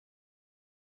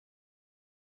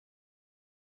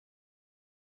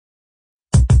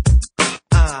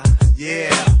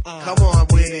Yeah, come on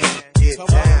with it. Get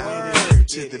down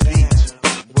to the beach.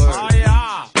 Word. Oh,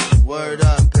 yeah. Word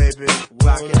up, baby.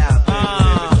 Rock it out, baby.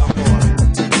 Come on.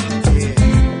 Yeah.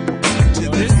 To the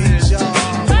beach, y'all.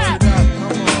 Word up.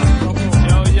 Come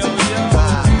on. Yo.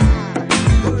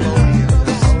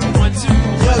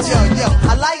 Yo,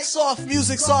 I like soft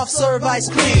music, soft serve ice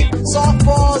cream.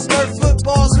 Softballs, Nerf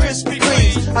footballs, Krispy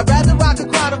Kremes. I'd rather rock a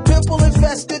crowd of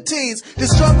pimple-infested teens than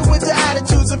struggle with the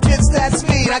attitudes of kids that's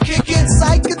mean. I kick in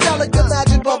psychedelic,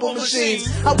 imagine bubble machines.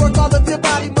 I work all of your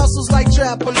body muscles like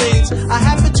trampolines. I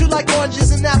happen to like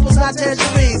oranges and apples, not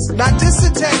tangerines. Not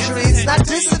dysenteries,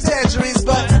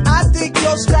 but I think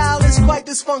your style is quite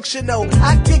dysfunctional.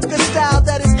 I kick a style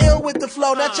that is ill with the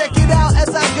flow. Now check it out as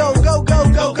I go.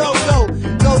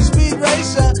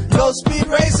 Go speed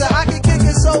racer. I can kick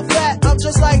it so fat, I'm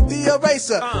just like the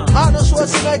eraser. Arnold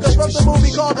Schwarzenegger from the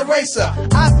movie called The Racer.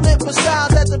 I flip a style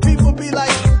that the people be like,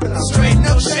 straighten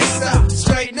up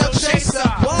chaser.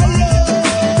 Why